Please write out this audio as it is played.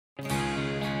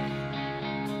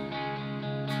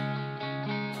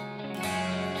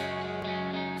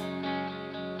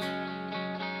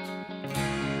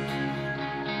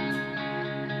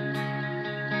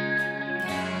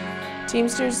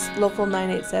Teamsters Local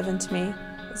 987 to me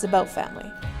is about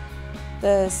family.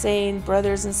 The saying,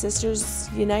 brothers and sisters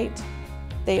unite,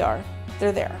 they're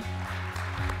there.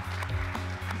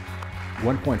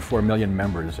 1.4 million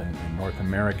members in North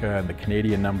America, and the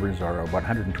Canadian numbers are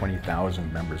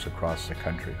 120,000 members across the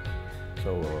country.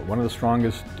 So one of the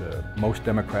strongest, most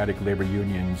democratic labor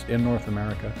unions in North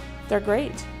America. They're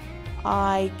great.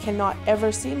 I cannot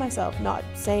ever see myself not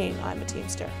saying I'm a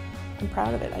Teamster. I'm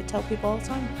proud of it. I tell people all the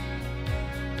time.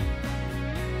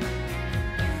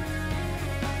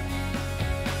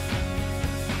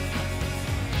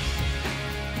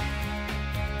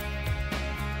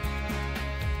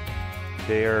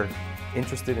 They are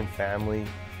interested in family,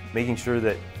 making sure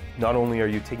that not only are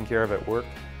you taken care of at work,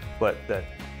 but that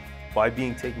by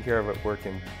being taken care of at work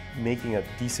and making a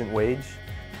decent wage,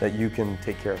 that you can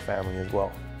take care of family as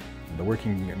well. The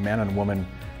working man and woman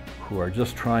who are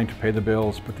just trying to pay the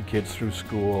bills, put the kids through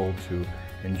school, to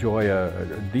enjoy a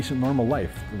decent normal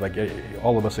life, like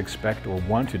all of us expect or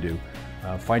want to do,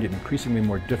 find it increasingly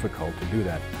more difficult to do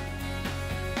that.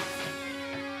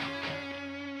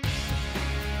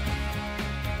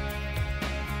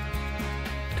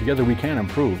 Together we can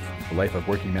improve the life of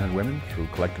working men and women through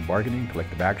collective bargaining,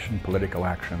 collective action, political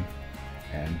action,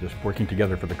 and just working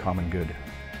together for the common good.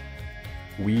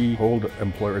 We hold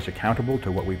employers accountable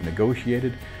to what we've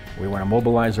negotiated. We want to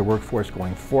mobilize the workforce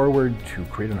going forward to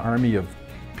create an army of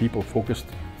people focused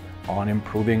on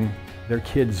improving their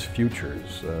kids'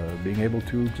 futures, being able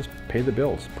to just pay the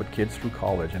bills, put kids through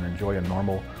college, and enjoy a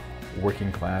normal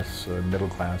working class, middle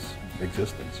class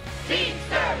existence.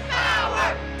 Teamster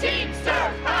Power! Team